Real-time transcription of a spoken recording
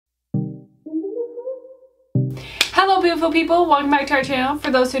Hello beautiful people, welcome back to our channel.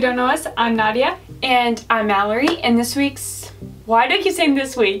 For those who don't know us, I'm Nadia. And I'm Mallory, and this week's... Why do I keep saying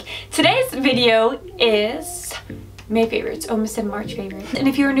this week? Today's video is May favorites, almost said March favorites. And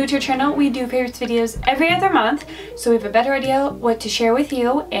if you're new to our channel, we do favorites videos every other month, so we have a better idea what to share with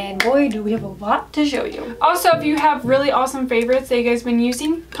you, and boy do we have a lot to show you. Also, if you have really awesome favorites that you guys have been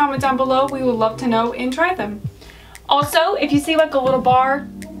using, comment down below. We would love to know and try them. Also, if you see like a little bar,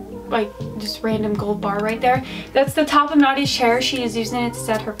 like just random gold bar right there, that's the top of Nadia's chair. She is using it to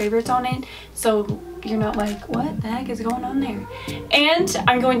set her favorites on it, so you're not like, what the heck is going on there? And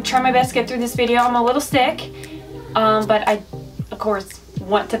I'm going to try my best to get through this video. I'm a little sick, but I of course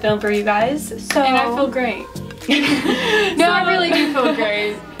want to film for you guys, so... And I feel great. No, I really do feel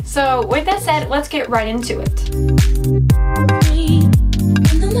great. So with that said, let's get right into it.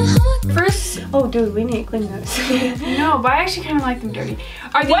 First, oh dude, we need to clean those. No, but I actually kind of like them dirty.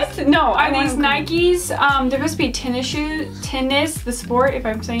 Are these, what? No, are these Nikes? They're supposed to be tennis, the sport, if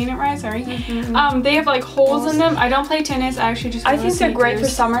I'm saying it right, sorry. They have like holes in them. I don't play tennis, I actually just... I think they're great for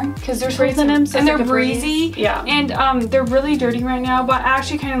summer because there's holes in them, so and they're breezy. Yeah. And they're really dirty right now, but I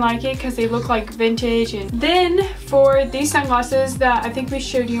actually kind of like it because they look like vintage. And then for these sunglasses that I think we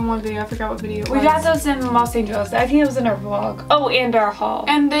showed you in one video, I forgot what video it was. We got those in Los Angeles. I think it was in our vlog. Oh, and our haul.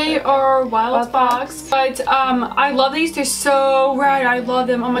 And they are Wild Fox. But I love these. They're so rad. I love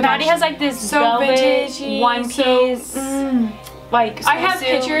them. Oh my gosh. Nadia has like this so velvet vintage one piece. Like I have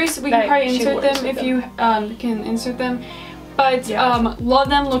pictures. We can probably insert them if you can insert them. But love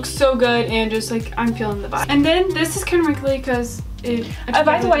them. Look so good, and just like I'm feeling the vibe. And then this is kind of wrinkly because it.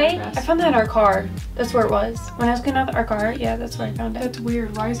 By the way, I found that in our car. That's where it was. When I was getting out of our car, yeah, that's where I found it. That's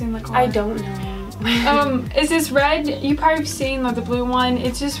weird. Why is it in the car? I don't know. Is this red? You probably seen like the blue one.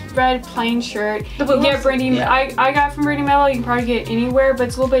 It's just red plain shirt. The blue you get Brandy. Yeah. I got from Brandy Mellow. You can probably get anywhere, but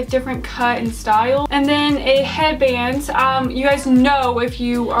it's a little bit different cut and style. And then a headband. You guys know if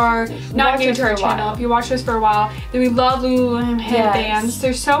you are not new to our channel, if you watch this for a while, that we love Lululemon headbands. Yes.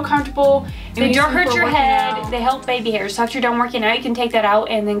 They're so comfortable. They don't hurt your head. They help baby hairs. So if you're done working out, you can take that out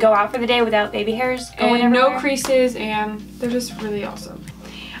and then go out for the day without baby hairs going and everywhere. No creases, and they're just really awesome.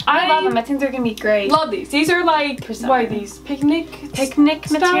 I love them. I think they're gonna be great. Love these. These are like, what are these? Picnic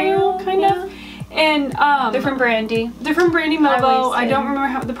material, kind of. And they're from Brandy. They're from Brandy Mellow. I don't remember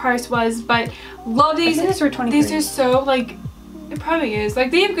how the price was, but love these. I think these were $23. These are so like, it probably is.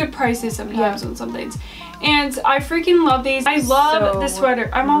 Like they have good prices sometimes on some things. And I freaking love these. I love the sweater.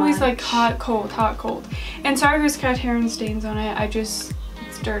 I'm always like hot, cold, hot, cold. And sorry if there's cat hair and stains on it. It's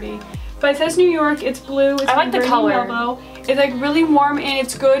dirty. But it says New York. It's blue. It's I like the color. Mellow. It's like really warm, and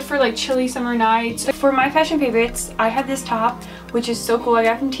it's good for like chilly summer nights. For my fashion favorites, I have this top, which is so cool. I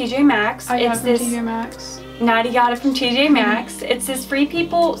got it from TJ Maxx. It's from TJ Maxx. Nadia got it from TJ Maxx. It's this Free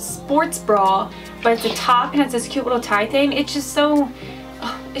People sports bra, but it's a top and it's this cute little tie thing. It's just so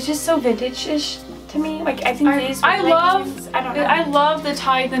vintage-ish to me. Like I think I love the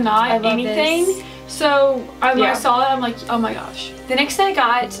tie the knot anything. So when I saw that, I'm like, oh my gosh. The next thing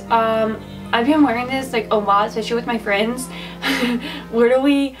I got, I've been wearing this like a lot, especially with my friends.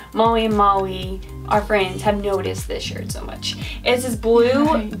 Literally, Molly and Molly, our friends, have noticed this shirt so much. It's this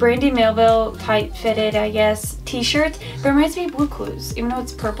blue Brandy Melville tight fitted, I guess, t-shirt. But it reminds me of Blue Clues, even though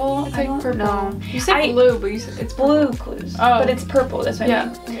it's purple. It's like purple. No. You said blue, but you said it's purple. Blue Clues. Oh. But it's purple, that's what I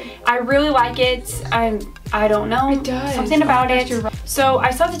mean. Okay. I really like it. I don't know. It does. Something about it. So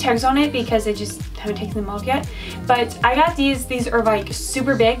I saw the tags on it because I just haven't taken them off yet. But I got these. These are like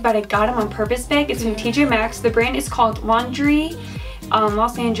super big, but I got them on purpose big. It's from TJ Maxx. The brand is called Laundry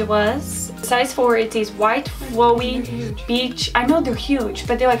Los Angeles. Size 4. It's these white flowy beach. I know they're huge,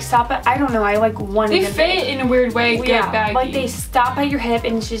 but they like stop at, I don't know, I like wanted them. They fit in a weird way. Yeah, baggy. like they stop at your hip,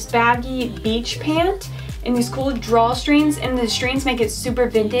 and it's just baggy beach pant. And these cool drawstrings, and the strings make it super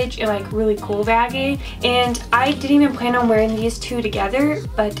vintage and like really cool baggy. And I didn't even plan on wearing these two together,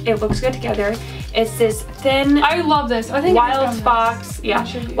 but it looks good together. It's this thin, I love this. I think Wild Fox,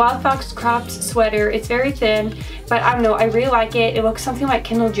 Wild Fox cropped sweater. It's very thin, but I don't know, I really like it. It looks something like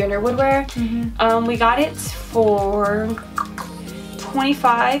Kendall Jenner would wear. We got it for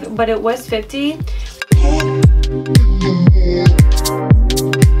 $25, but it was $50.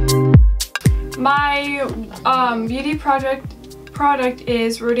 My beauty product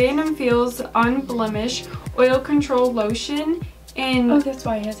is Rodan & Field's Unblemished Oil Control Lotion. And oh, that's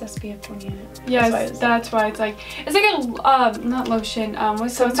why it has SPF 20 in it. Yes, that's why it's like a not lotion.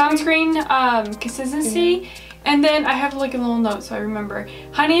 What's sunscreen consistency. And then I have like a little note so I remember.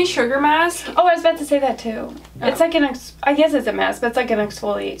 Honey and sugar mask. Oh, I was about to say that too. Oh. It's like I guess it's a mask, but it's like an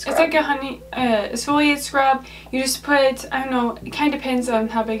exfoliate scrub. It's like a honey exfoliate scrub. You just put, I don't know, it kind of depends on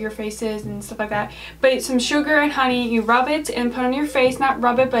how big your face is and stuff like that. But some sugar and honey, you rub it and put on your face. Not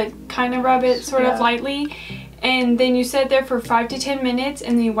rub it, but kind of rub it sort of lightly. And then you sit there for 5 to 10 minutes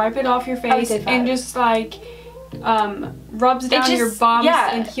and then you wipe it off your face and just like rubs down your bumps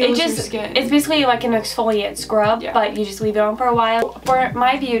and heals your skin. It's basically like an exfoliate scrub, but you just leave it on for a while. For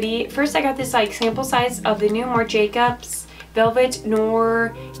my beauty, first I got this like sample size of the new Marc Jacobs Velvet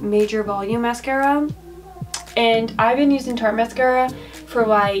Noir Major Volume Mascara. And I've been using Tarte Mascara for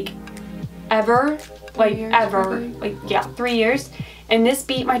like ever. Like ever. Like, yeah, 3 years. And this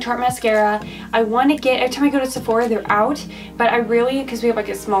beat my Tarte mascara. I want to get, every time I go to Sephora, they're out. But I really, because we have like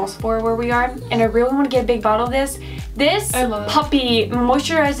a small Sephora where we are, and I really want to get a big bottle of this. This puppy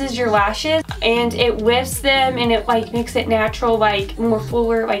moisturizes your lashes, and it lifts them, and it like makes it natural, like more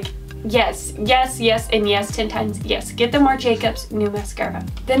fuller, like yes, yes, yes, and yes, 10 times yes. Get the Marc Jacobs new mascara.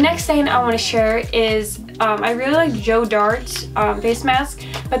 The next thing I want to share is I really like Joe Dart face mask,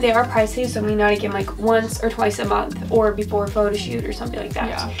 but they are pricey, so I need to get them like once or twice a month or before a photo shoot or something like that.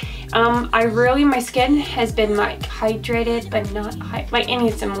 Yeah. My skin has been like hydrated, but not like it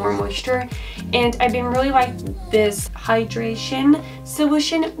needs some more moisture, and I've been really like this hydration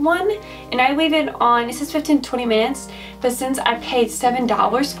solution one, and I leave it on, it says 15-20 minutes, but since I paid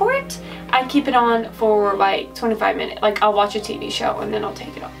 $7 for it, I keep it on for like 25 minutes. Like I'll watch a TV show and then I'll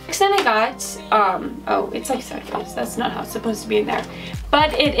take it off. Next thing I got, oh, it's like sideways. That's not how it's supposed to be in there.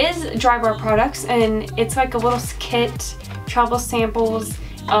 But it is Drybar products, and it's like a little kit, travel samples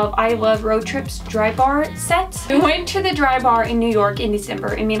of I Love Road Trips Drybar set. We went to the Drybar in New York in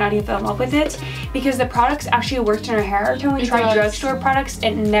December, and me and Nadia fell in love with it because the products actually worked in our hair. Every time we tried drugstore products,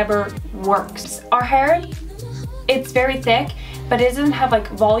 it never works. Our hair, it's very thick, but it doesn't have like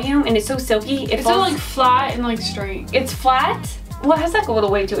volume, and it's so silky. It's so like flat and like straight. It's flat. Well, it has like a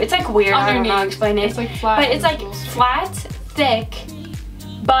little wave to it. It's like weird. I don't know how to explain it. It's like flat. But it's like flat, thick,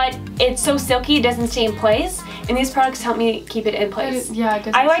 but it's so silky it doesn't stay in place. And these products help me keep it in place.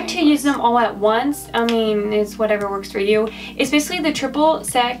 I like to use them all at once. I mean, it's whatever works for you. It's basically the triple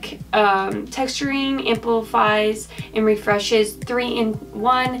sec texturing, amplifies, and refreshes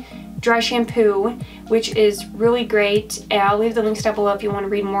 3-in-1 dry shampoo, which is really great. And I'll leave the links down below if you want to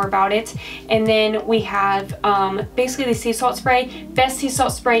read more about it. And then we have basically the sea salt spray. Best sea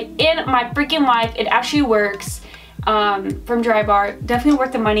salt spray in my freaking life. It actually works. From Drybar, definitely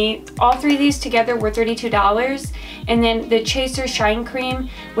worth the money. All three of these together were $32. And then the Chaser Shine Cream,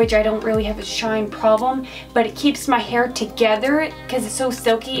 which I don't really have a shine problem, but it keeps my hair together because it's so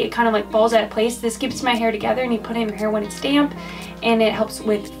silky, it kind of like falls out of place. This keeps my hair together, and you put it in your hair when it's damp, and it helps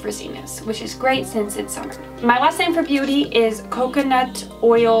with frizziness, which is great since it's summer. My last thing for beauty is coconut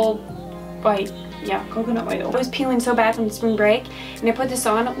oil, coconut oil. I was peeling so bad from spring break, and I put this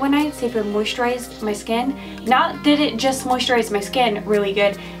on one night to see if it moisturized my skin. Not did it just moisturize my skin really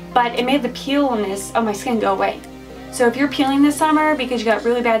good, but it made the peeliness of my skin go away. So if you're peeling this summer because you got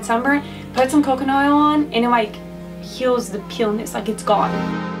really bad sunburn, put some coconut oil on, and it like heals the peeliness, like it's gone.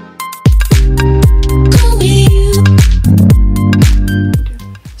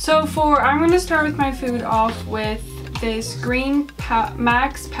 So I'm going to start with my food off with this green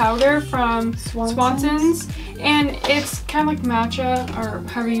Maxx powder from Swanson's, and it's kind of like matcha, or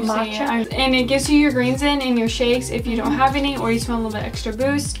however you say it, and it gives you your greens in your shakes if you don't have any, or you just want a little bit extra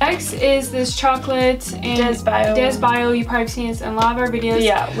boost. Next is this chocolate and Des Bio. You probably seen it in a lot of our videos.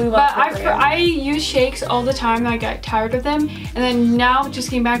 Yeah, we love it. But I use shakes all the time, and I got tired of them, and then now just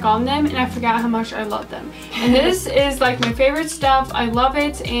getting back on them, and I forgot how much I love them. And this is like my favorite stuff. I love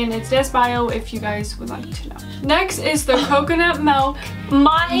it, and it's Des Bio if you guys would like to know. Next is the coconut milk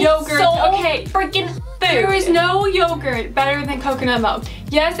yogurt. Okay, freaking food. There is no yogurt better than coconut milk.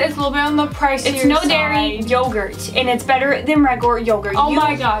 Yes, it's a little bit on the pricier side. It's no dairy yogurt, and it's better than regular yogurt. Oh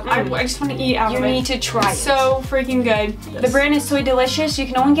my god, I just want to eat out of it. You need to try it. So freaking good. The brand is Soy Delicious. You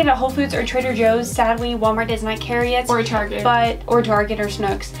can only get it at Whole Foods or Trader Joe's. Sadly, Walmart does not carry it. Or Target. Or Target or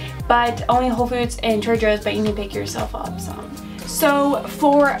Snooks. But only Whole Foods and Trader Joe's, but you need to pick yourself up some. So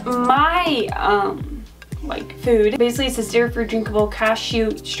for my food, basically it says dairy-free drinkable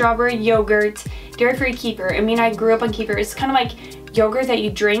cashew strawberry yogurt, dairy-free kefir. I mean, I grew up on kefir. It's kind of like yogurt that you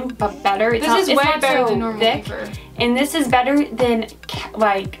drink, but better. It's way better than normal kefir. And this is better than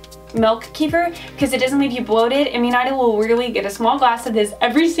like milk kefir because it doesn't leave you bloated. I mean, I will really get a small glass of this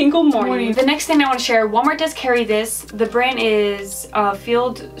every single morning. The next thing I want to share, Walmart does carry this. The brand is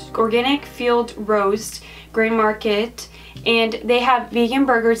Organic Field Roast Grain Market. and they have vegan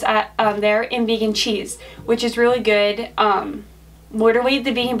burgers at there and vegan cheese, which is really good. Literally,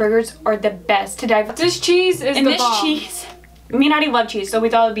 the vegan burgers are the best to die for. This cheese is the bomb. Cheese, me and I love cheese, so we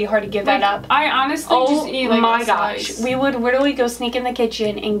thought it'd be hard to give that up. I honestly just eat like my a gosh, slice. we would literally go sneak in the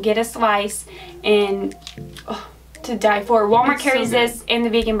kitchen and get a slice and to die for. Walmart carries this and the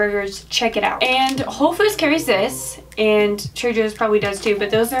vegan burgers. Check it out. And Whole Foods carries this, and Trader Joe's probably does too, but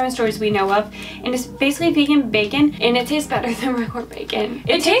those are in stores we know of. And it's basically vegan bacon, and it tastes better than regular bacon.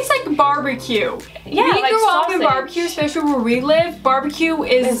 It tastes like barbecue. Yeah, we like grew up sausage. in barbecue, especially where we live. Barbecue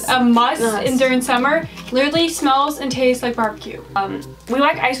is a must and during summer. Literally smells and tastes like barbecue. We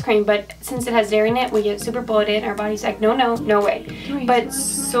like ice cream, but since it has dairy in it, we get super bloated and our body's like, no, no, no way. But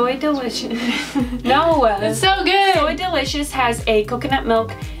Soy Delicious. No. It's so good. Soy Delicious has a coconut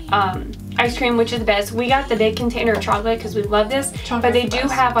milk ice cream, which is the best. We got the big container of chocolate because we love this. But they do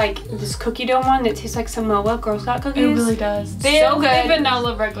have like this cookie dough one that tastes like Samoa Girl Scout cookies. It really does. They so good. They have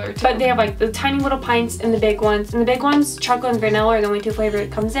vanilla regular too. But they have like the tiny little pints and the big ones. And the big ones, chocolate and vanilla, are the only two flavors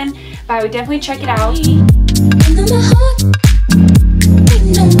it comes in. But I would definitely check it out.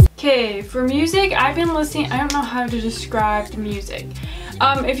 Okay, for music, I've been listening. I don't know how to describe the music.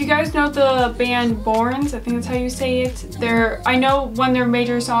 If you guys know the band Borns, I think that's how you say it. I know one of their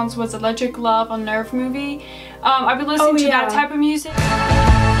major songs was Electric Love on Nerve movie. I've been listening to that type of music.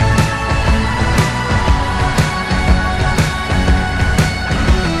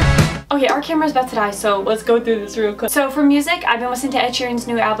 Okay, our camera's about to die, so let's go through this real quick. So for music, I've been listening to Ed Sheeran's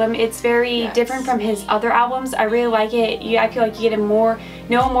new album. It's very different from his other albums. I really like it. I feel like you get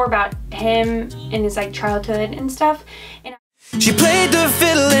know more about him and his like childhood and stuff. And she played the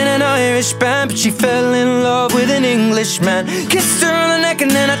fiddle in an Irish band, but she fell in love with an Englishman. Kissed her on the neck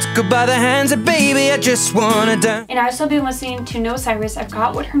and then I took her by the hands, and baby, I just wanna dance. And I've also been listening to No Cyrus. I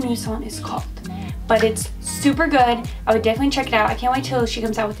forgot what her new song is called, but it's super good. I would definitely check it out. I can't wait till she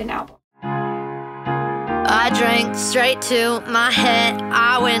comes out with an album. I drank straight to my head.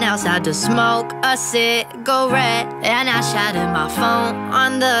 I went outside to smoke a cigarette, and I shattered my phone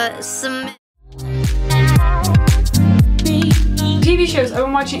on the cement. TV shows. I've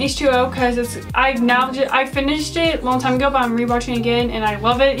been watching H2O because I finished it a long time ago, but I'm rewatching it again and I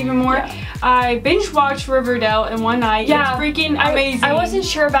love it even more. Yeah. I binge watched Riverdale in one night. Yeah, it's freaking amazing. I wasn't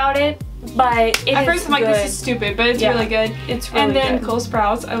sure about it, but at first I'm like, this is stupid, but it's really good. It's really good. And then Cole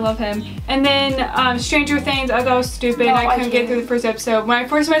Sprouse, I love him. And then Stranger Things, I thought it was stupid. No, I couldn't get through the first episode. When I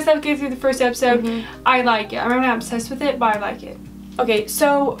forced myself to get through the first episode, I like it. I'm not obsessed with it, but I like it. Okay,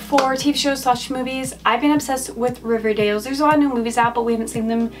 so for TV shows / movies, I've been obsessed with Riverdale's. There's a lot of new movies out, but we haven't seen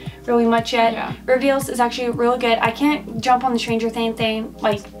them really much yet. Yeah. Riverdale's is actually really good. I can't jump on the Stranger Things thing,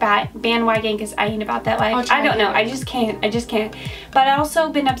 like bandwagon, because I ain't about that life. I don't know. I just can't. But I've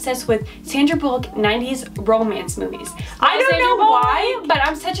also been obsessed with Sandra Bullock 90s romance movies. I don't know why, but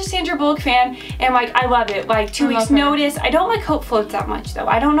I'm such a Sandra Bullock fan, and like I love it. Like 2 Weeks Notice. I don't like Hope Floats that much though.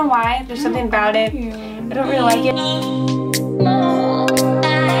 I don't know why. There's something about it. I don't really like it.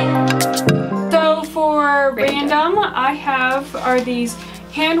 So for random, I are these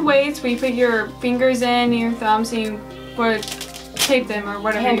hand weights where you put your fingers in and your thumbs and you would tape them or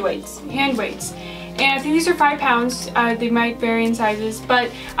whatever. Hand weights. Hand weights. And I think these are 5 pounds. They might vary in sizes,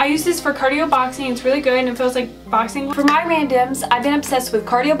 but I use this for cardio boxing. It's really good and it feels like boxing. For my randoms, I've been obsessed with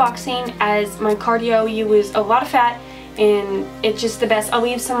cardio boxing. As my cardio, you lose a lot of fat and it's just the best. I'll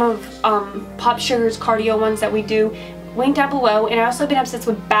leave some of Pop Sugar's cardio ones that we do linked down below. And I've also been obsessed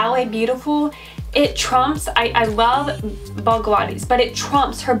with Ballet Beautiful. It trumps, I love Balgawadi's, but it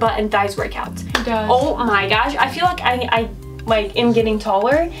trumps her butt and thighs workouts. It does. Oh my gosh, I feel like I am getting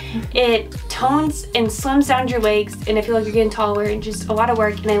taller. It tones and slims down your legs and I feel like you're getting taller and just a lot of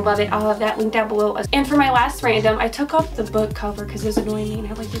work and I love it. I'll have that linked down below. And for my last random, I took off the book cover because it was annoying me and I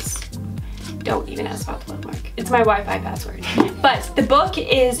have like this, don't even ask about the bookmark. It's my Wi-Fi password. But the book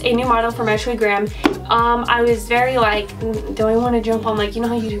is a new model from Ashley Graham. I was very like, do I want to jump on, like, you know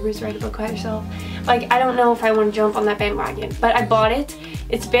how YouTubers write a book by yourself? Like, I don't know if I want to jump on that bandwagon, but I bought it.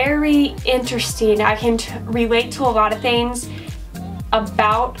 It's very interesting. I can relate to a lot of things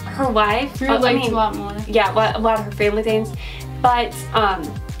about her life. Relate to a lot more. Yeah, a lot of her family things. But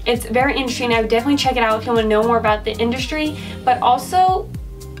it's very interesting. I would definitely check it out if you want to know more about the industry, but also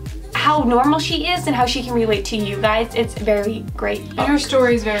how normal she is and how she can relate to you guys. It's very great book. And her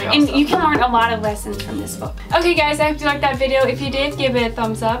story is very awesome. And you can learn a lot of lessons from this book. Okay guys, I hope you liked that video. If you did, give it a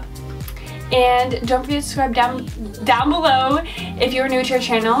thumbs up. And don't forget to subscribe down below if you're new to our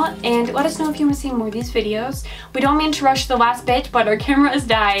channel. And let us know if you want to see more of these videos. We don't mean to rush the last bit, but our camera is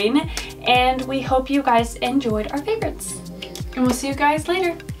dying. And we hope you guys enjoyed our favorites. And we'll see you guys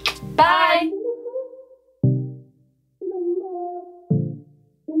later. Bye!